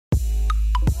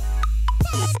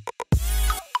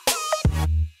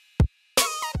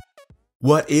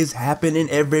What is happening,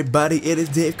 everybody? It is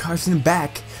Dave Carson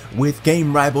back with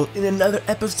Game Rival in another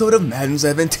episode of Madden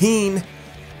 17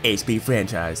 HP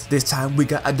franchise. This time we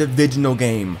got a divisional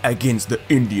game against the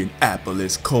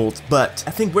Indianapolis Colts, but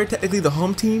I think we're technically the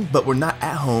home team, but we're not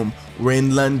at home. We're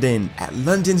in London, at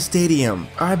London Stadium.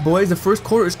 Alright boys, the first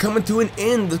quarter is coming to an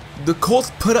end. The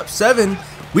Colts put up 7.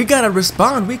 We gotta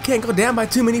respond. We can't go down by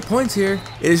too many points here.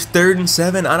 It is 3rd and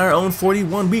 7 on our own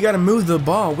 41. We gotta move the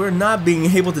ball. We're not being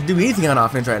able to do anything on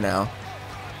offense right now.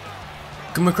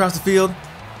 Coming across the field.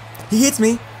 He hits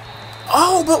me.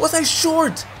 Oh, but was I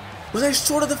short? Was I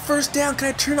short of the first down? Can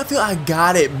I turn upfield? I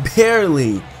got it,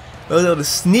 barely. I was able to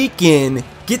sneak in,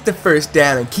 get the first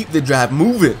down, and keep the drive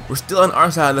moving. We're still on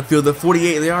our side of the field, the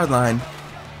 48-yard line.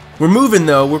 We're moving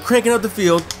though. We're cranking up the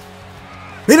field.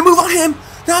 Made a move on him.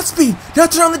 Not speed. Now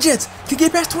turn on the Jets. Can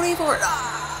get past 24.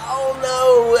 Oh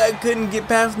no, I couldn't get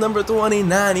past number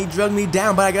 29. He drugged me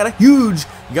down, but I got a huge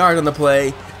yard on the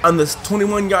play. On this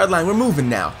 21-yard line, we're moving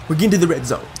now. We're getting to the red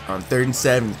zone. On 3rd and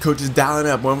 7, coach is dialing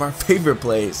up one of our favorite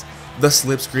plays. The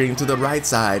slip screen to the right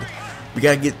side. We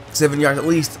gotta get 7 yards at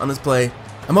least on this play.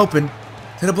 I'm open.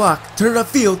 Hit a block. Turn it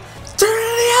upfield. Turn it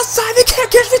to the outside. They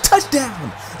can't catch the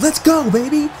touchdown. Let's go,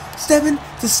 baby.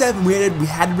 7-7. We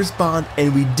had to respond,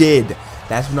 and we did.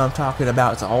 That's what I'm talking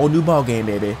about. It's a whole new ball game,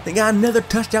 baby. They got another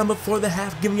touchdown before the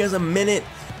half, giving us a minute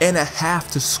and a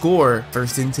half to score.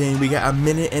 1st and 10. We got a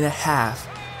minute and a half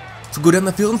to go down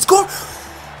the field and score.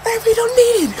 Hey, we don't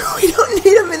need it. We don't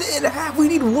need a minute and a half. We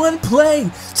need one play.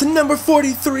 To number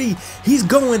 43. He's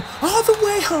going all the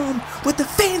way home with the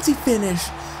fancy finish.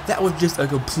 That was just a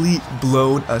complete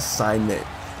blown assignment.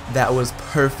 That was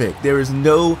perfect. There was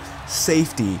no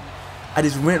safety. I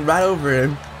just went right over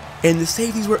him, and the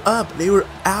safeties were up. They were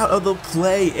out of the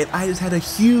play, and I just had a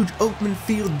huge open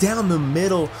field down the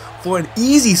middle for an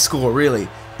easy score, really.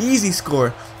 Easy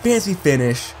score. Fancy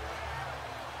finish.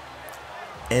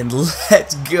 And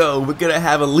let's go. We're going to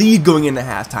have a lead going into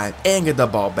halftime and get the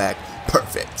ball back.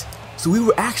 Perfect. So we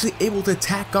were actually able to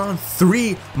tack on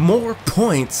 3 more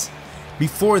points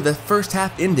before the first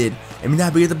half ended. And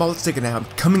now we get the ball to second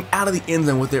half. Coming out of the end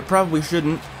zone with it. Probably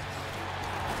shouldn't.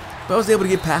 But I was able to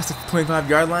get past the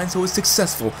 25-yard line, so it was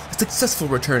successful. A successful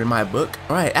return in my book.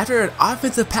 Alright, after an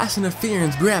offensive pass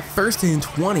interference, we're at 1st and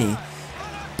 20.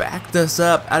 Backed us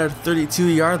up out of the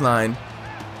 32-yard line.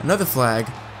 Another flag.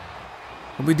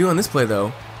 What we do on this play though?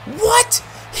 What?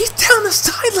 He's down the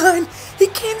sideline. He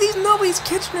can't. Nobody's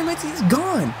catching him. He's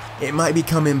gone. It might be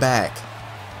coming back.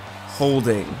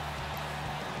 Holding.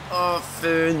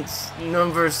 Offense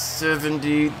number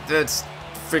 70. That's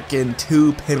freaking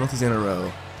 2 penalties in a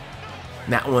row.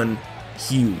 That one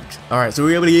huge. All right, so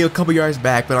we were able to get a couple yards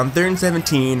back, but on 3rd and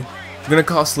 17, we're gonna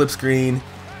call slip screen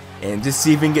and just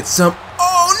see if we can get some.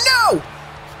 Oh no!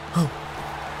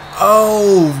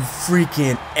 Oh,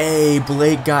 freaking A.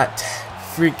 Blake got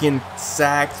freaking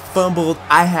sacked, fumbled.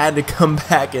 I had to come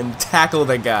back and tackle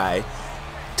the guy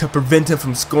to prevent him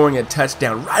from scoring a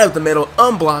touchdown. Right up the middle,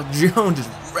 unblocked. Jones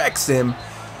just wrecks him.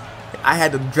 I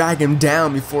had to drag him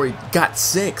down before he got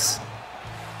 6.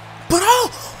 But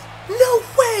oh, no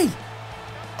way!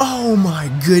 Oh my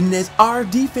goodness, our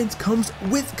defense comes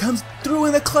through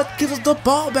in the clutch, gives us the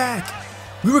ball back.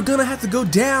 We were gonna have to go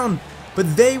down,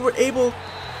 but they were able.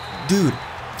 Dude,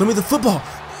 throw me the football.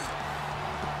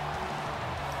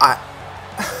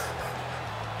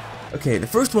 Okay, the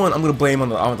first one I'm gonna blame on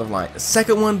the offensive line. The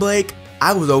second one, Blake,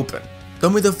 I was open. Throw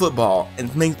me the football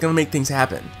and gonna make things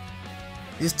happen.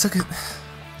 He just took it.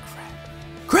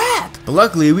 Crap! But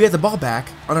luckily, we had the ball back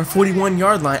on our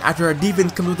 41-yard line after our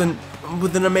defense comes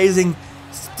with an amazing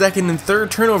 2nd and 3rd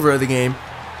turnover of the game.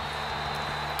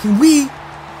 Can we?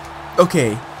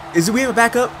 Okay, we have a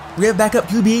backup? We have backup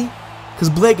QB? Because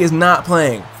Blake is not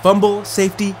playing. Fumble,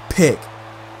 safety, pick.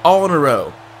 All in a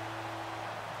row.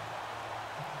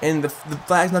 And the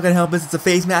flag's not going to help us. It's a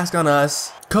face mask on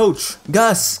us. Coach,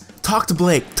 Gus, talk to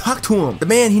Blake. Talk to him. The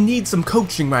man, he needs some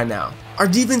coaching right now. Our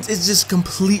defense is just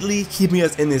completely keeping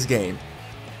us in this game.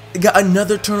 They got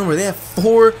another turnover. They have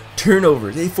 4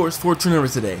 turnovers. They forced 4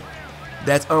 turnovers today.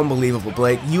 That's unbelievable,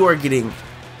 Blake. You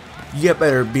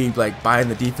better be like buying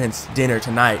the defense dinner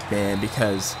tonight, man,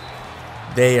 because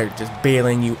they are just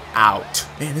bailing you out.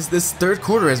 Man, this 3rd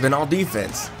quarter has been all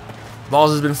defense.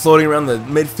 Balls has been floating around the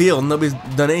midfield. Nobody's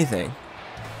done anything.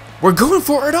 We're going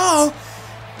for it all.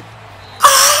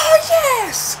 Oh,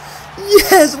 yes!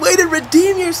 Yes, way to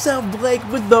redeem yourself, Blake,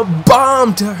 with the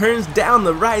bomb turns down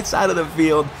the right side of the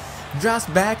field. Drops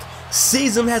back,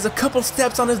 sees him, has a couple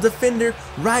steps on his defender,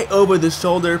 right over the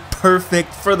shoulder.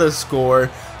 Perfect for the score,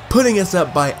 putting us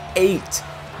up by 8.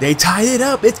 They tied it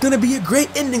up. It's going to be a great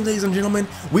ending, ladies and gentlemen.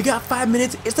 We got 5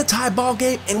 minutes. It's a tie ball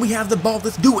game, and we have the ball.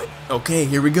 Let's do it. Okay,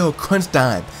 here we go. Crunch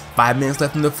time. 5 minutes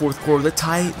left in the fourth quarter.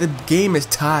 The game is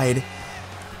tied.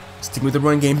 Sticking with the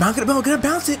run game. Gonna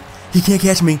bounce it. He can't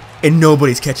catch me, and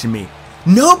nobody's catching me.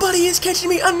 Nobody is catching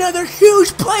me. Another huge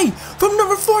play from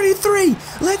number 43.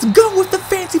 Let's go with the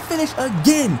fancy finish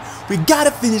again. We gotta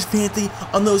finish fancy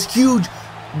on those huge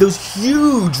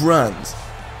runs.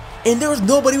 And there was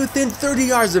nobody within 30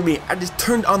 yards of me. I just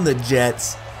turned on the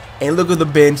Jets. And look at the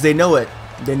bench. They know it.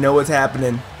 They know what's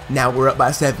happening. Now we're up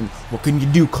by 7. What can you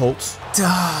do, Colts?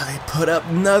 They put up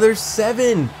another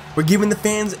 7. We're giving the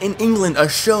fans in England a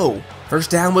show. First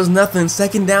down was nothing.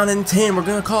 Second down and 10. We're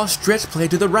going to call stretch play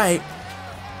to the right.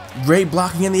 Great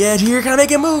blocking on the edge here. Can I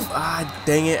make a move? Ah,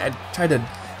 dang it. I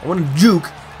want to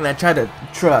juke. And I tried to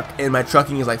truck. And my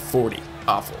trucking is like 40.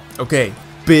 Awful. Okay.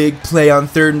 Big play on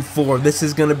 3rd and 4. This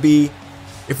is going to be,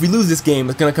 if we lose this game,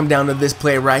 it's going to come down to this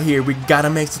play right here. We got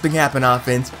to make something happen,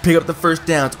 offense. Pick up the first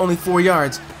down. It's only 4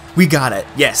 yards. We got it.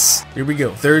 Yes. Here we go.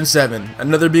 3rd and 7.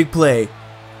 Another big play.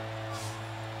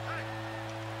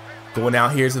 Going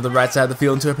out here to the right side of the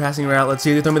field into a passing route. Let's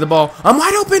see if they throw me the ball. I'm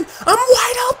wide open. I'm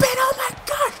wide open. Oh my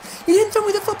gosh. He didn't throw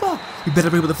me the football. You better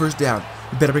pick up the first down.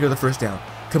 You better pick up the first down.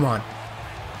 Come on.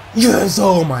 Yes.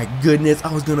 Oh my goodness.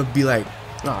 I was going to be like,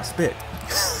 oh, spit.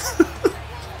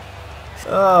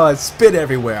 Oh, I spit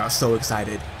everywhere. I was so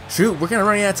excited. Shoot, we're kind of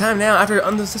running out of time now. After an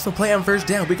unsuccessful play on first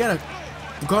down, we gotta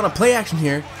go on a play action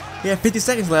here. We have 50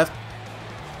 seconds left.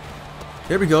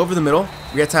 There we go, over the middle.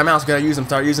 We got timeouts. We gotta use them.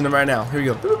 Start using them right now. Here we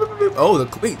go. Oh,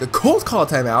 wait, the Colts call a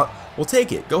timeout. We'll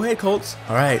take it. Go ahead, Colts.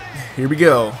 All right, here we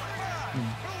go.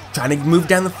 Trying to move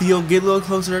down the field, get a little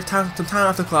closer. Some time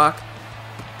off the clock.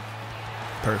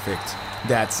 Perfect.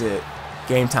 That's it.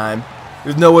 Game time.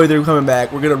 There's no way they're coming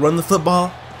back. We're gonna run the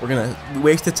football. We're gonna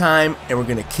waste the time, and we're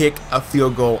gonna kick a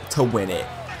field goal to win it.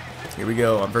 Here we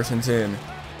go on 1st and 10.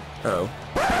 Uh-oh.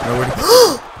 Nowhere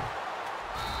to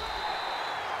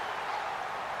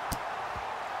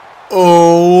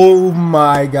Oh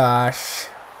my gosh.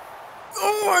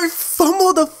 Oh, I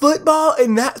fumbled the football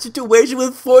in that situation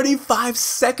with 45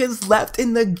 seconds left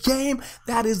in the game.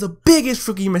 That is the biggest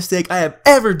rookie mistake I have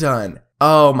ever done.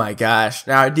 Oh my gosh.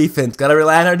 Now our defense. Gotta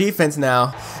rely on our defense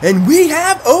now. And we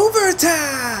have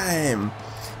overtime!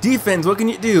 Defense, what can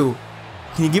you do?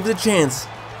 Can you give it a chance?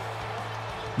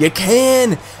 You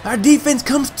can! Our defense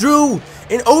comes through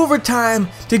in overtime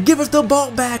to give us the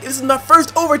ball back. This is my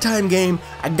first overtime game.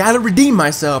 I gotta redeem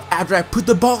myself after I put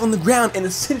the ball on the ground and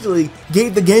essentially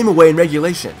gave the game away in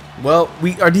regulation. Well,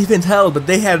 our defense held, but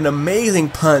they had an amazing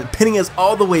punt, pinning us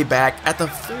all the way back at the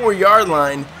 4-yard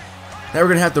line. Now we're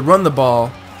going to have to run the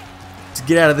ball to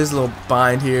get out of this little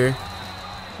bind here.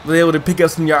 We're able to pick up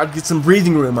some yards, get some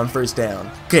breathing room on first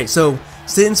down. Okay, so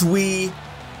since they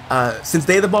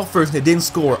had the ball first and they didn't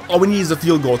score, all we need is a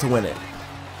field goal to win it.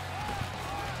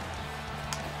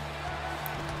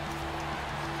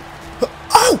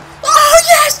 Oh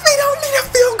yes, we don't need a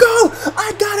field goal.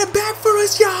 I got it back for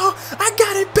us, y'all. I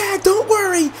got it back, don't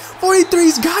worry.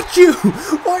 43's got you.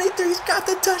 43's got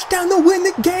the touchdown to win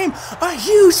the game. A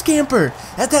huge scamper.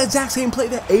 That's that exact same play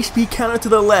that HP countered to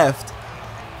the left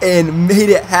and made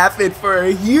it happen for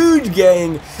a huge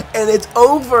gain. And it's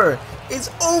over.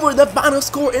 It's over. The final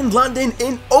score in London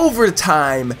in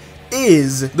overtime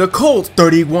is the Colts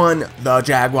 31, the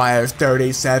Jaguars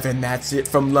 37. That's it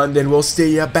from London. We'll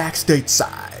see you back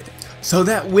stateside. So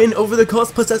that win over the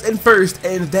Colts puts us in first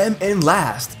and them in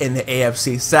last in the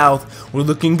AFC South. We're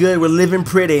looking good. We're living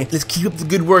pretty. Let's keep up the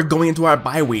good work going into our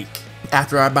bye week.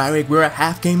 After our bye week, we're a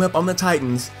half game up on the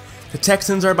Titans. The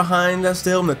Texans are behind us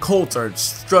still, and the Colts are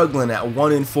struggling at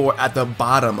 1-4 at the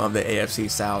bottom of the AFC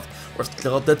South. We're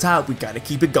still at the top. We got to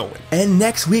keep it going. And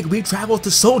next week, we travel to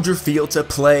Soldier Field to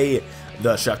play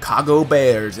the Chicago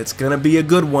Bears. It's going to be a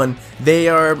good one. They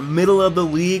are middle of the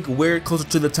league. We're closer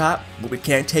to the top, but we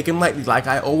can't take them lightly like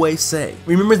I always say.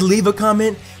 Remember to leave a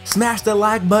comment, smash the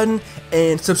like button,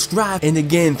 and subscribe. And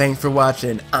again, thanks for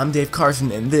watching. I'm Dave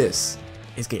Carson, and this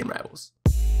is Game Rivals.